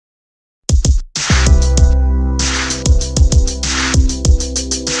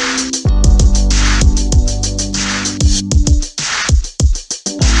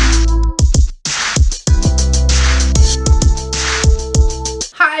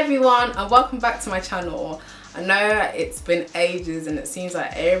everyone and welcome back to my channel. I know it's been ages and it seems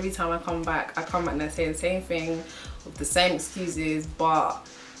like every time I come back and I say the same thing with the same excuses, but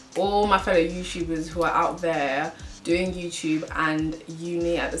all my fellow YouTubers who are out there doing YouTube and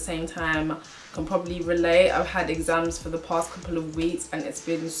uni at the same time can probably relate. I've had exams for the past couple of weeks and it's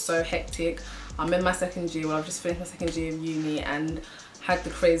been so hectic. I'm in my second year, well I've just finished my second year of uni and had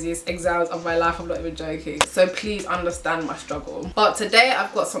the craziest exams of my life, I'm not even joking. So please understand my struggle. But today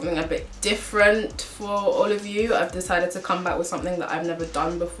I've got something a bit different for all of you. I've decided to come back with something that I've never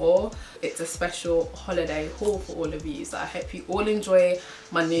done before. It's a special holiday haul for all of you. So I hope you all enjoy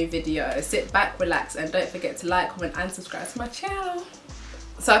my new video. Sit back, relax, and don't forget to like, comment and subscribe to my channel.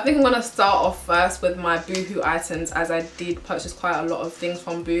 So I think I'm going to start off first with my Boohoo items, as I did purchase quite a lot of things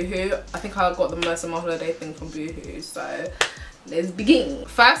from Boohoo. I think I got the most of my holiday thing from Boohoo, so let's begin.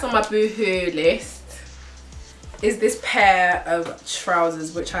 First on my Boohoo list is this pair of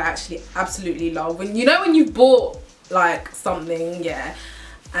trousers, which I actually absolutely love. When you've bought like something, yeah,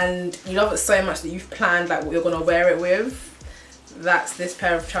 and you love it so much that you've planned like what you're gonna wear it with, that's this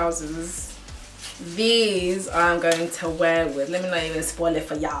pair of trousers. These I'm going to wear with, let me not even spoil it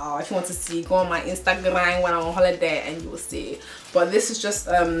for y'all. If you want to see, go on my Instagram when I'm on holiday and you will see. But this is just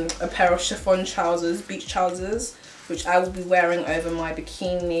a pair of chiffon trousers, beach trousers, which I will be wearing over my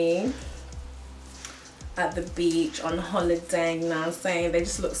bikini at the beach on holiday, you know what I'm saying? They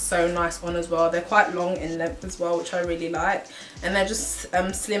just look so nice on as well. They're quite long in length as well, which I really like. And they're just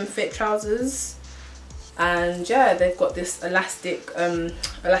slim fit trousers. And yeah, they've got this elastic around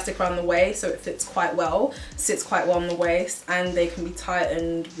the waist, so it fits quite well, sits quite well on the waist, and they can be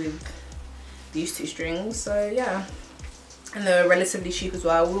tightened with these two strings. So yeah, and they're relatively cheap as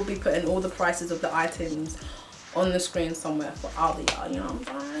well. I will be putting all the prices of the items on the screen somewhere for all of y'all, you know what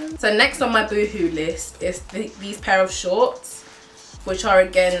I'm saying? So next on my Boohoo list is these pair of shorts, which are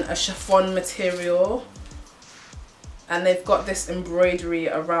again a chiffon material, and they've got this embroidery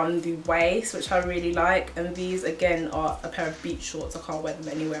around the waist, which I really like. And these again are a pair of beach shorts. I can't wear them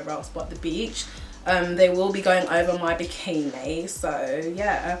anywhere else but the beach. They will be going over my bikini, so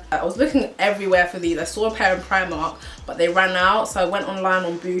yeah. I was looking everywhere for these. I saw a pair in Primark but they ran out, so I went online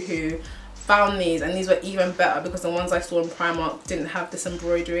on Boohoo, found these, and these were even better because the ones I saw in Primark didn't have this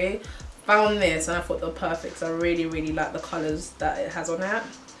embroidery. Found this and I thought they were perfect, so I really like the colours that it has on it.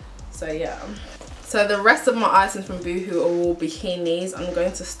 So yeah. So the rest of my items from Boohoo are all bikinis. I'm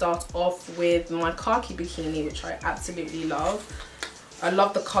going to start off with my khaki bikini, which I absolutely love. I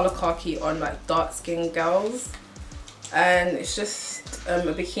love the colour khaki on like dark skinned girls, and it's just a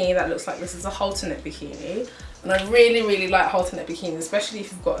bikini that looks like this is a halter neck bikini. And I really like halter neck bikinis, especially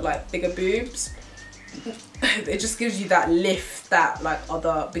if you've got like bigger boobs. It just gives you that lift that like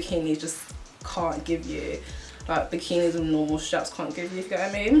other bikinis just can't give you. Like bikinis with normal straps can't give you, if you get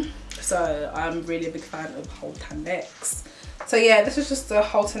what I mean. So I'm really a big fan of halter necks. So yeah, this is just a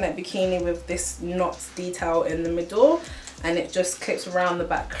halter neck bikini with this knots detail in the middle, and it just clips around the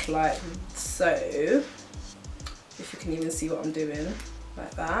back like so. If you can even see what I'm doing,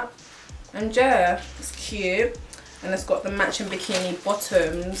 like that. And yeah, it's cute, and it's got the matching bikini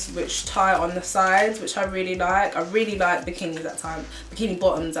bottoms which tie on the sides, which I really like. I really like bikini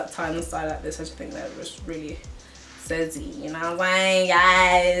bottoms that tie on the side like this. I just think they're just really sizzy, you know what I'm saying,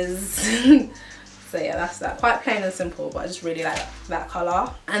 guys? So yeah, that's that. Quite plain and simple, but I just really like that colour.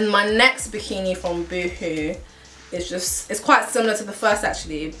 And my next bikini from Boohoo is it's quite similar to the first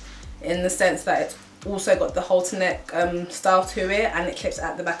actually, in the sense that it's also got the halter neck style to it, and it clips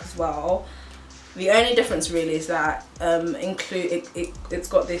at the back as well. The only difference really is that it's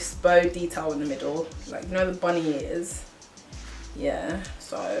got this bow detail in the middle, like the bunny ears, yeah.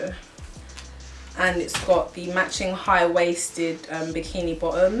 So, and it's got the matching high-waisted bikini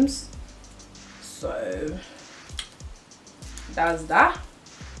bottoms. So that's that.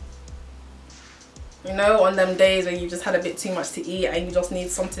 On them days when you just had a bit too much to eat and you just need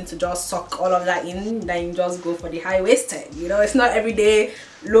something to just suck all of that in, then you just go for the high-waisted. It's not every day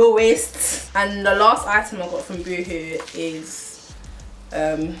low waist. And the last item I got from Boohoo is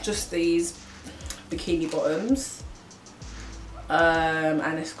just these bikini bottoms,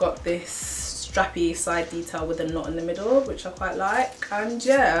 and it's got this strappy side detail with a knot in the middle, which I quite like. And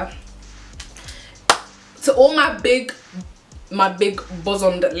yeah, to all my big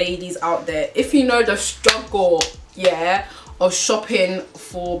bosomed ladies out there, if you know the struggle, yeah, of shopping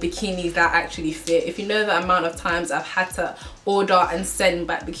for bikinis that actually fit, if you know the amount of times I've had to order and send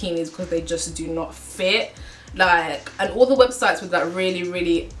back bikinis because they just do not fit, like, and all the websites with that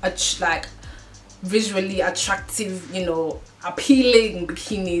really like visually attractive, appealing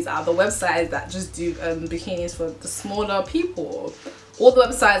bikinis are the websites that just do bikinis for the smaller people. all the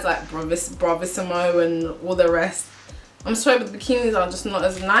websites like Bravissimo and all the rest, I'm sorry, but the bikinis are just not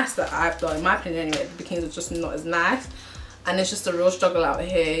as nice that I've done, in my opinion anyway. The bikinis are just not as nice, and it's just a real struggle out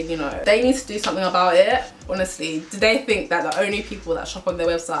here, you know. They need to do something about it, honestly. Do they think that the only people that shop on their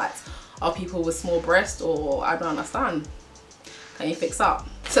websites are people with small breasts, or I don't understand. Can you fix up?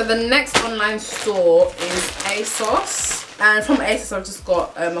 So the next online store is Asos, and from Asos I've just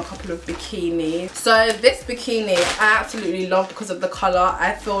got a couple of bikinis. So this bikini I absolutely love because of the colour.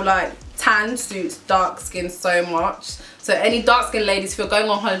 I feel like tan suits dark skin so much. So any dark skin ladies, if you're going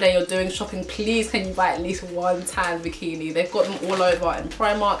on holiday, you're doing shopping, please can you buy at least one tan bikini. They've got them all over in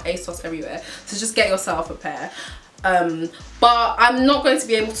Primark, Asos, everywhere. So just get yourself a pair. But I'm not going to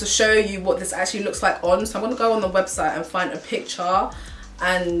be able to show you what this actually looks like on, so I'm going to go on the website and find a picture,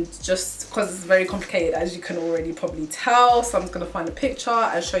 and just because it's very complicated, as you can already probably tell, so I'm just going to find a picture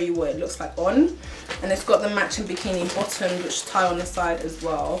and show you what it looks like on. And it's got the matching bikini bottoms which tie on the side as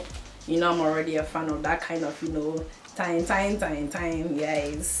well. You know, I'm already a fan of that kind of, you know, time,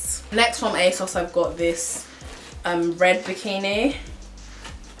 yes. Next from Asos I've got this red bikini,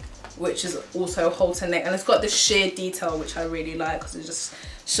 which is also halter neck, and it's got this sheer detail which I really like because it's just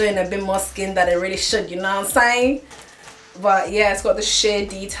showing a bit more skin than it really should, you know what I'm saying? But yeah, it's got the sheer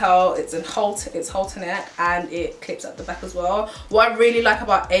detail, it's halter neck, and it clips at the back as well. What I really like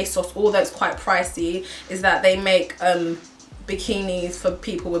about Asos, although it's quite pricey, is that they make bikinis for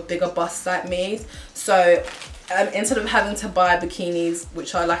people with bigger busts like me. So instead of having to buy bikinis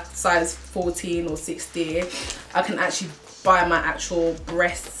which are like size 14 or 16, I can actually buy my actual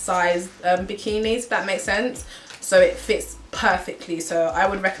breast size bikinis, if that makes sense. So it fits perfectly, so I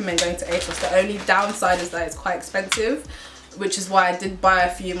would recommend going to Asos. The only downside is that it's quite expensive, which is why I did buy a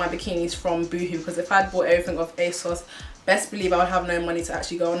few of my bikinis from Boohoo, because if I'd bought everything off Asos, best believe I would have no money to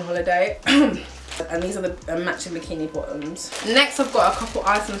actually go on holiday. And these are the matching bikini bottoms. Next I've got a couple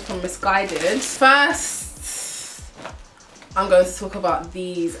items from Missguided. First, I'm going to talk about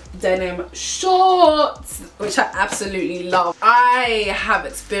these denim shorts, which I absolutely love. I have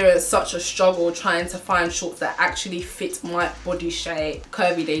experienced such a struggle trying to find shorts that actually fit my body shape.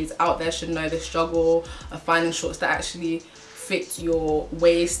 Curvy ladies out there should know the struggle of finding shorts that actually fit your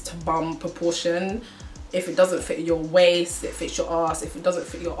waist to bum proportion. If it doesn't fit your waist, it fits your ass. If it doesn't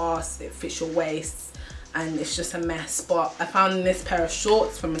fit your ass, it fits your waist. And it's just a mess. But I found this pair of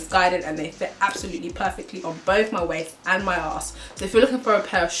shorts from Missguided, and they fit absolutely perfectly on both my waist and my ass. So if you're looking for a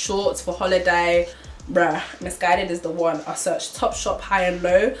pair of shorts for holiday, bruh, Missguided is the one. I've searched Topshop high and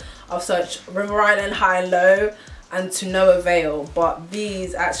low, I've searched River Island high and low, and to no avail. But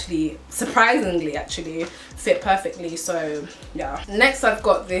these actually, surprisingly actually, fit perfectly. So yeah. Next I've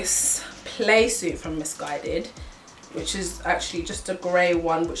got this play suit from Missguided, which is actually just a grey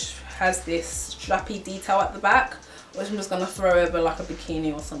one which has this strappy detail at the back, which I'm just gonna throw over like a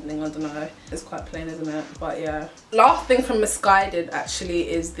bikini or something, I don't know. It's quite plain, isn't it? But yeah. Last thing from Missguided actually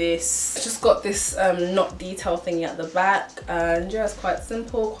is this. It's just got this knot detail thingy at the back, and yeah, it's quite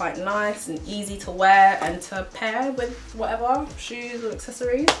simple, quite nice and easy to wear and to pair with whatever, shoes or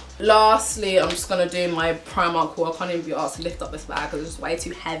accessories. Lastly, I'm just gonna do my Primark haul. I can't even be asked to lift up this bag because it's just way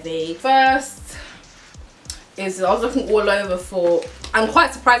too heavy. First is I was looking all over for, and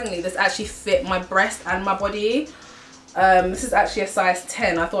quite surprisingly this actually fit my breast and my body. This is actually a size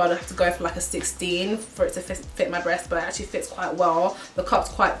 10. I thought I'd have to go for like a 16 for it to fit my breast, but it actually fits quite well. The cup's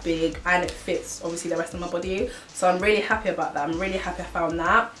quite big and it fits obviously the rest of my body, so I'm really happy about that. I'm really happy I found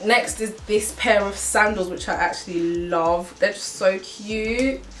that. Next is this pair of sandals which I actually love. They're just so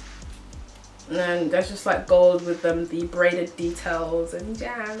cute. And there's just like gold with them, the braided details, and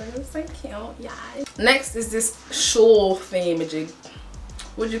yeah, they're so cute, yeah. Next is this shawl thingy-majig.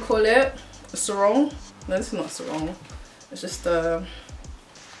 What do you call it? A sarong? No, this is not a sarong. It's just a...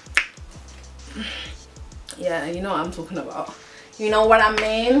 yeah, you know what I'm talking about. You know what I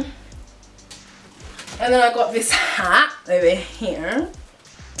mean? And then I got this hat over here.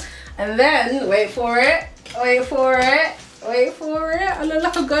 And then, wait for it, wait for it. Wait for it. I look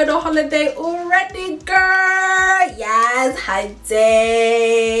like I'm going on holiday already, girl. Yes, holiday.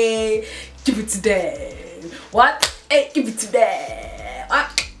 Give it today. What? Hey, give it today.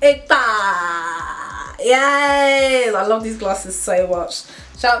 What? Hey, yes. I love these glasses so much.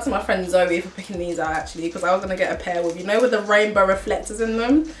 Shout out to my friend Zoe for picking these out actually, because I was gonna get a pair with, you know, with the rainbow reflectors in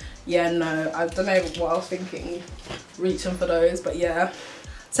them. Yeah, no, I don't know what I was thinking, reaching for those, but yeah.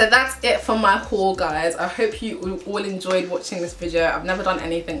 So that's it for my haul, guys. I hope you all enjoyed watching this video. I've never done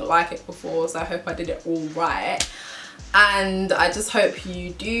anything like it before, so I hope I did it all right. And I just hope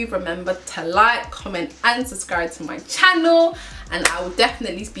you do remember to like, comment and subscribe to my channel, and I will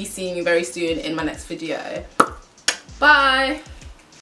definitely be seeing you very soon in my next video. Bye.